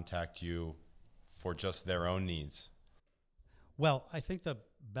that contact you for just their own needs? Well, I think the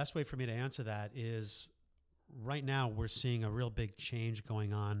best way for me to answer that is, right now we're seeing a real big change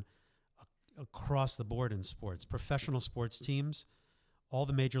going on across the board in sports. Professional sports teams, all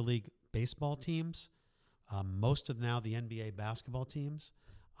the Major League Baseball teams, most of now the NBA basketball teams,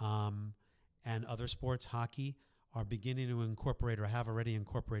 and other sports, hockey, are beginning to incorporate or have already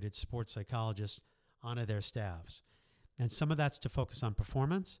incorporated sports psychologists onto their staffs. And some of that's to focus on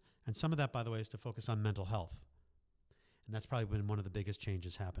performance, and some of that, by the way, is to focus on mental health. And that's probably been one of the biggest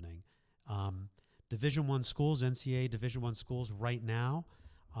changes happening. Division I schools, NCAA Division I schools right now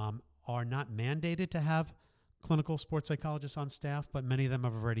are not mandated to have clinical sports psychologists on staff, but many of them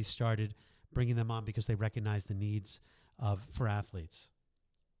have already started bringing them on because they recognize the needs for athletes.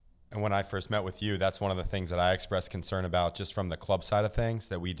 And when I first met with you, that's one of the things that I expressed concern about, just from the club side of things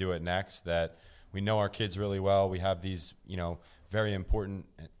that we do at Next, that we know our kids really well. We have these, very important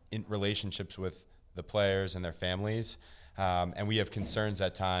relationships with the players and their families. And we have concerns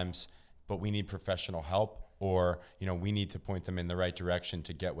at times, but we need professional help, or, we need to point them in the right direction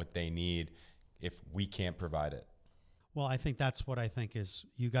to get what they need if we can't provide it. Well, I think that's what I think is,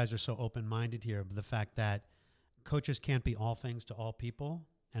 you guys are so open-minded here, the fact that coaches can't be all things to all people.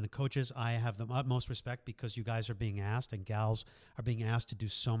 And coaches, I have the utmost respect, because you guys are being asked, and gals are being asked, to do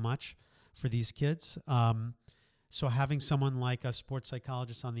so much for these kids. So having someone like a sports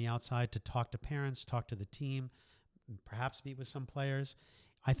psychologist on the outside to talk to parents, talk to the team, perhaps meet with some players,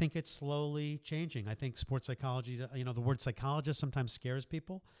 I think it's slowly changing. I think sports psychology, the word psychologist sometimes scares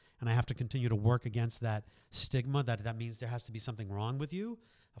people, and I have to continue to work against that stigma that means there has to be something wrong with you.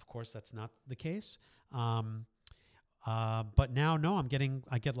 Of course, that's not the case. But now, no,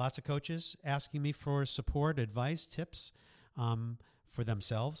 I get lots of coaches asking me for support, advice, tips for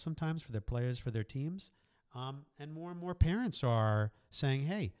themselves sometimes, for their players, for their teams. And more parents are saying,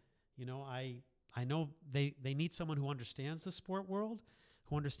 hey, I know they need someone who understands the sport world,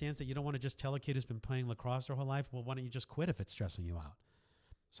 who understands that you don't want to just tell a kid who's been playing lacrosse their whole life, well, why don't you just quit if it's stressing you out?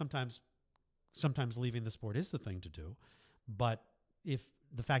 Sometimes leaving the sport is the thing to do. But if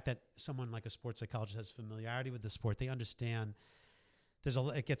the fact that someone like a sports psychologist has familiarity with the sport, they understand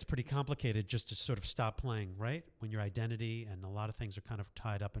it gets pretty complicated just to sort of stop playing, right? When your identity and a lot of things are kind of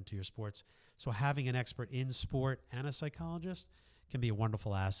tied up into your sports. So having an expert in sport and a psychologist can be a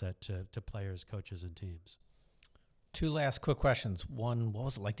wonderful asset to players, coaches, and teams. 2 last quick questions. One, what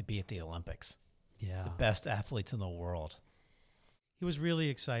was it like to be at the Olympics? Yeah. The best athletes in the world. It was really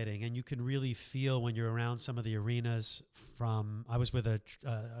exciting, and you can really feel when you're around some of the arenas. I was with an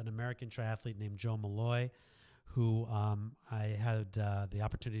American triathlete named Joe Malloy, who I had the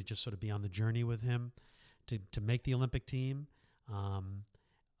opportunity to just sort of be on the journey with him to make the Olympic team.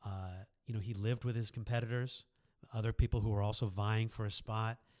 He lived with his competitors, other people who were also vying for a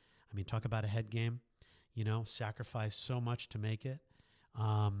spot. I mean, talk about a head game, sacrificed so much to make it.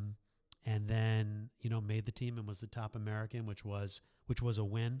 And then, made the team and was the top American, which was a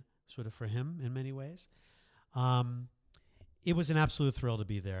win sort of for him in many ways. It was an absolute thrill to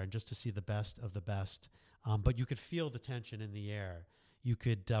be there and just to see the best of the best. But you could feel the tension in the air. You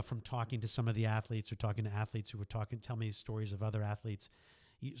could, from talking to some of the athletes or talking to athletes who were tell me stories of other athletes,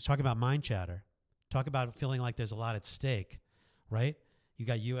 you talk about mind chatter, talk about feeling like there's a lot at stake, right? You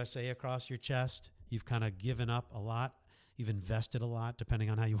got USA across your chest. You've kind of given up a lot. You've invested a lot,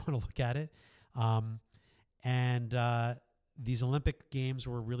 depending on how you want to look at it. These Olympic Games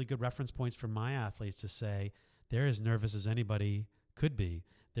were really good reference points for my athletes to say, they're as nervous as anybody could be.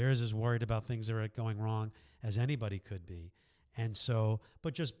 They're as worried about things that are going wrong as anybody could be. And so,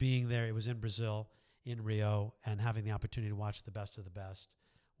 but just being there, it was in Brazil, in Rio, and having the opportunity to watch the best of the best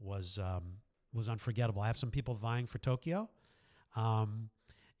was unforgettable. I have some people vying for Tokyo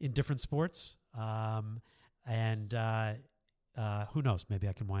in different sports. Who knows? Maybe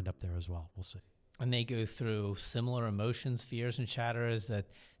I can wind up there as well. We'll see. And they go through similar emotions, fears, and chatter as that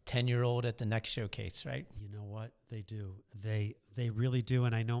 10-year-old at the next showcase, right? You know what? They do. They really do.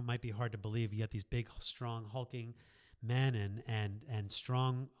 And I know it might be hard to believe. You get these big, strong, hulking men and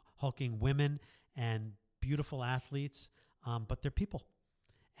strong, hulking women and beautiful athletes, but they're people.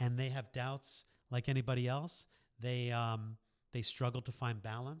 And they have doubts like anybody else. They struggle to find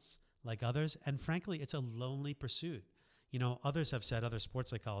balance like others. And frankly, it's a lonely pursuit. Others have said, other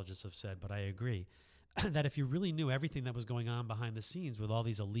sports psychologists have said, but I agree, that if you really knew everything that was going on behind the scenes with all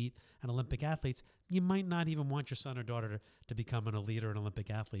these elite and Olympic athletes, you might not even want your son or daughter to become an elite or an Olympic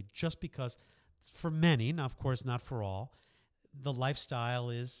athlete, just because for many, now of course not for all, the lifestyle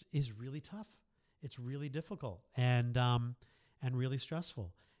is really tough. It's really difficult and really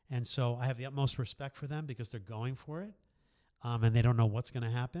stressful. And so I have the utmost respect for them because they're going for it. And they don't know what's going to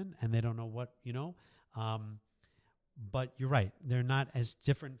happen, and they don't know what, but you're right. They're not as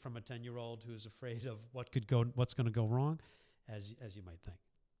different from a 10-year-old who's afraid of what's going to go wrong as you might think.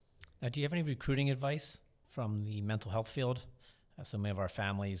 Now, do you have any recruiting advice from the mental health field? So many of our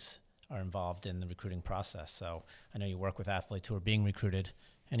families are involved in the recruiting process. So I know you work with athletes who are being recruited.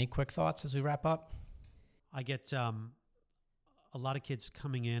 Any quick thoughts as we wrap up? I get a lot of kids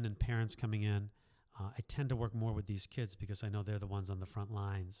coming in and parents coming in. I tend to work more with these kids because I know they're the ones on the front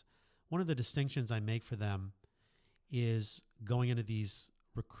lines. One of the distinctions I make for them is going into these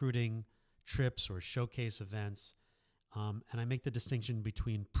recruiting trips or showcase events, and I make the distinction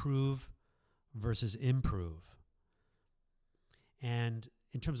between prove versus improve. And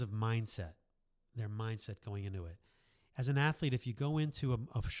in terms of mindset, their mindset going into it. As an athlete, if you go into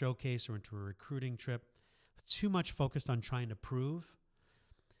a showcase or into a recruiting trip too much focused on trying to prove,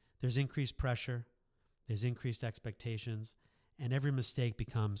 there's increased pressure, there's increased expectations, and every mistake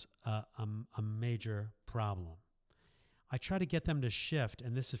becomes a major problem. I try to get them to shift,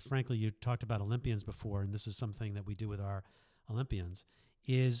 and this is, frankly, you talked about Olympians before, and this is something that we do with our Olympians,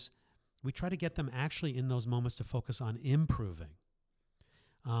 is we try to get them actually in those moments to focus on improving.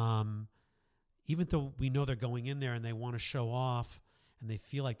 Even though we know they're going in there and they want to show off and they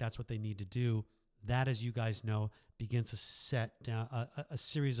feel like that's what they need to do, that, as you guys know, begins to set down a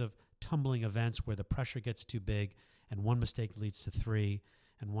series of tumbling events where the pressure gets too big and one mistake leads to 3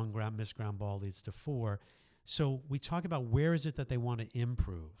 and one missed ground ball leads to 4. So we talk about where is it that they want to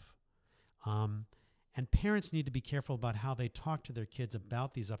improve. And parents need to be careful about how they talk to their kids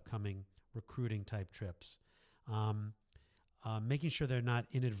about these upcoming recruiting type trips. Making sure they're not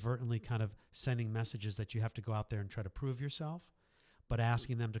inadvertently kind of sending messages that you have to go out there and try to prove yourself, but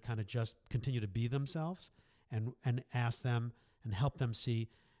asking them to kind of just continue to be themselves and ask them and help them see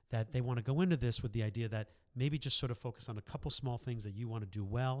that they want to go into this with the idea that maybe just sort of focus on a couple small things that you want to do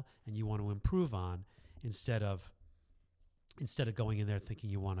well and you want to improve on instead of going in there thinking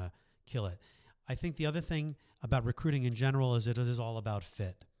you want to kill it. I think the other thing about recruiting in general is it is all about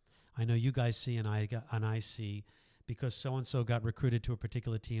fit. I know you guys see and I see, because so-and-so got recruited to a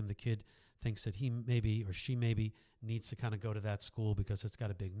particular team, the kid thinks that he maybe or she maybe needs to kind of go to that school because it's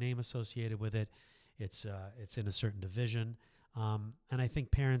got a big name associated with it. It's in a certain division. And I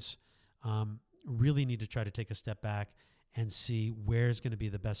think parents really need to try to take a step back and see where's going to be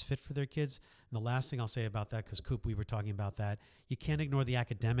the best fit for their kids. And the last thing I'll say about that, because Coop, we were talking about that, you can't ignore the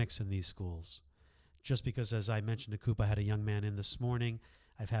academics in these schools. Just because, as I mentioned to Coop, I had a young man in this morning.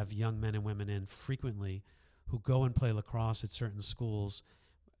 I've had young men and women in frequently who go and play lacrosse at certain schools,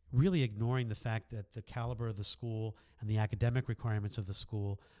 really ignoring the fact that the caliber of the school and the academic requirements of the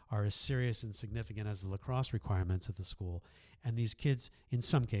school are as serious and significant as the lacrosse requirements of the school. And these kids, in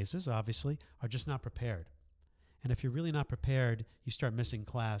some cases, obviously, are just not prepared. And if you're really not prepared, you start missing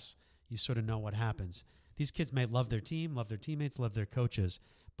class, you sort of know what happens. These kids may love their team, love their teammates, love their coaches,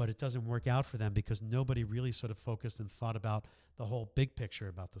 but it doesn't work out for them because nobody really sort of focused and thought about the whole big picture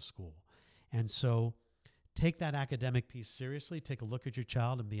about the school. And so take that academic piece seriously. Take a look at your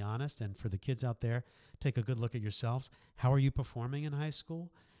child and be honest. And for the kids out there, take a good look at yourselves. How are you performing in high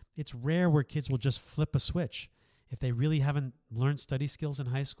school? It's rare where kids will just flip a switch. If they really haven't learned study skills in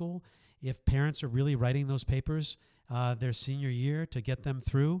high school, if parents are really writing those papers their senior year to get them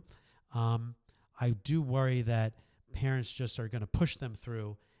through, I do worry that parents just are going to push them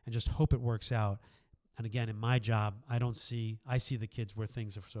through and just hope it works out. And again, in my job, I see the kids where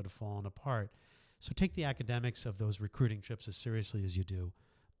things have sort of fallen apart. So take the academics of those recruiting trips as seriously as you do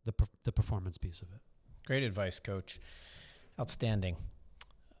the performance piece of it. Great advice, Coach. Outstanding.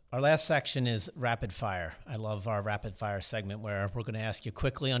 Our last section is rapid fire. I love our rapid fire segment where we're going to ask you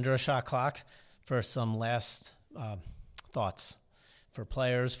quickly under a shot clock for some last thoughts for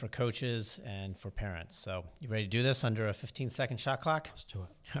players, for coaches, and for parents. So you ready to do this under a 15-second shot clock? Let's do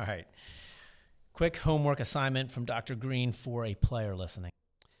it. All right. Quick homework assignment from Dr. Green for a player listening.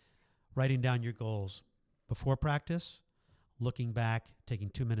 Writing down your goals before practice, looking back, taking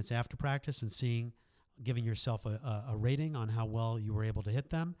 2 minutes after practice and giving yourself a rating on how well you were able to hit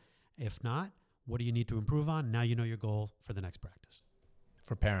them. If not, what do you need to improve on? Now you know your goal for the next practice.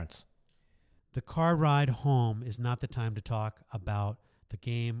 For parents. The car ride home is not the time to talk about the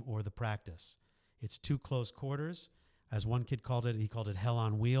game or the practice. It's too close quarters. As one kid called it, he called it hell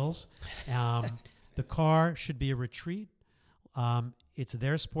on wheels. The car should be a retreat. It's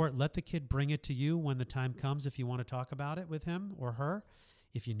their sport. Let the kid bring it to you when the time comes if you want to talk about it with him or her,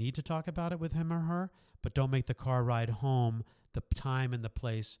 if you need to talk about it with him or her, but don't make the car ride home the time and the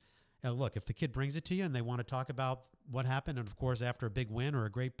place. Look, if the kid brings it to you and they want to talk about what happened, and of course after a big win or a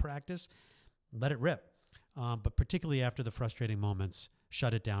great practice, let it rip. But particularly after the frustrating moments,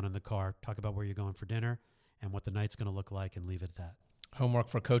 shut it down in the car, talk about where you're going for dinner and what the night's going to look like and leave it at that. Homework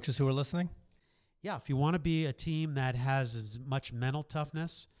for coaches who are listening? Yeah, if you want to be a team that has as much mental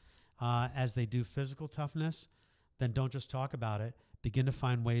toughness as they do physical toughness, then don't just talk about it. Begin to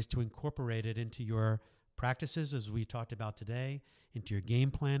find ways to incorporate it into your practices, as we talked about today, into your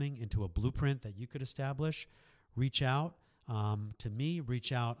game planning, into a blueprint that you could establish. Reach out to me,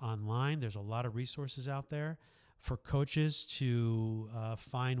 reach out online. There's a lot of resources out there for coaches to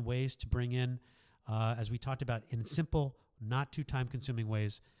find ways to bring in, as we talked about, in simple, not too time-consuming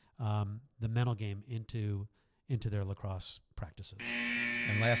ways, the mental game into their lacrosse practices.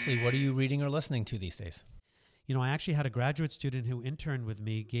 And lastly, what are you reading or listening to these days? You know, I actually had a graduate student who interned with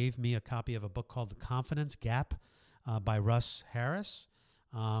me, gave me a copy of a book called The Confidence Gap by Russ Harris.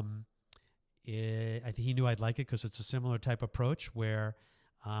 I think he knew I'd like it because it's a similar type approach where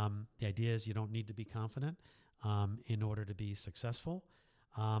the idea is you don't need to be confident in order to be successful.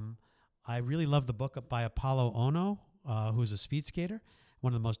 I really love the book by Apollo Ono, who's a speed skater,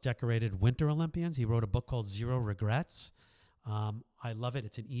 one of the most decorated Winter Olympians. He wrote a book called Zero Regrets. I love it.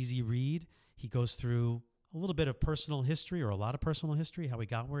 It's an easy read. He goes through a little bit of personal history, or a lot of personal history, how he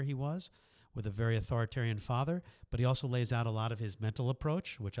got where he was with a very authoritarian father, but he also lays out a lot of his mental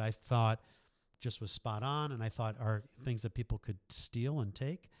approach, which I thought just was spot on, and I thought are things that people could steal and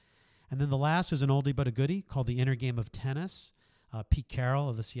take. And then the last is an oldie but a goodie called The Inner Game of Tennis. Pete Carroll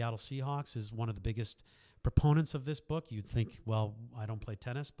of the Seattle Seahawks is one of the biggest proponents of this book. You'd think, well, I don't play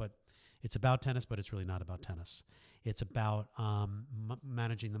tennis, but it's about tennis, but it's really not about tennis. It's about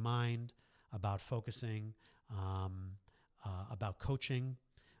managing the mind, about focusing, about coaching,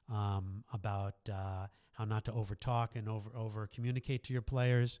 about how not to overtalk and over communicate to your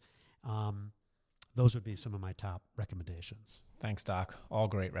players. Those would be some of my top recommendations. Thanks, Doc. All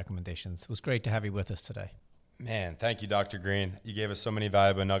great recommendations. It was great to have you with us today. Man, thank you, Dr. Green. You gave us so many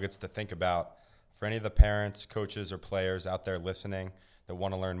valuable nuggets to think about. For any of the parents, coaches, or players out there listening that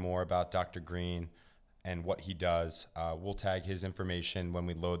want to learn more about Dr. Green and what he does, we'll tag his information when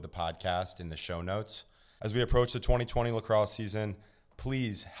we load the podcast in the show notes. As we approach the 2020 lacrosse season,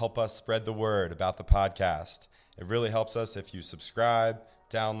 please help us spread the word about the podcast. It really helps us if you subscribe,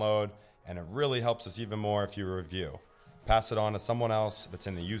 download, and it really helps us even more if you review. Pass it on to someone else that's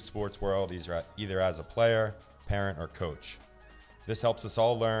in the youth sports world, either as a player, parent, or coach. This helps us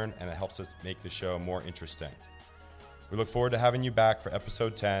all learn, and it helps us make the show more interesting. We look forward to having you back for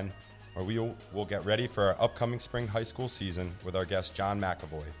episode 10, where we'll get ready for our upcoming spring high school season with our guest John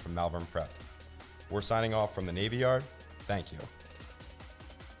McAvoy from Malvern Prep. We're signing off from the Navy Yard. Thank you.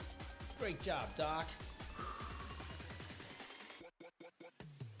 Great job, Doc.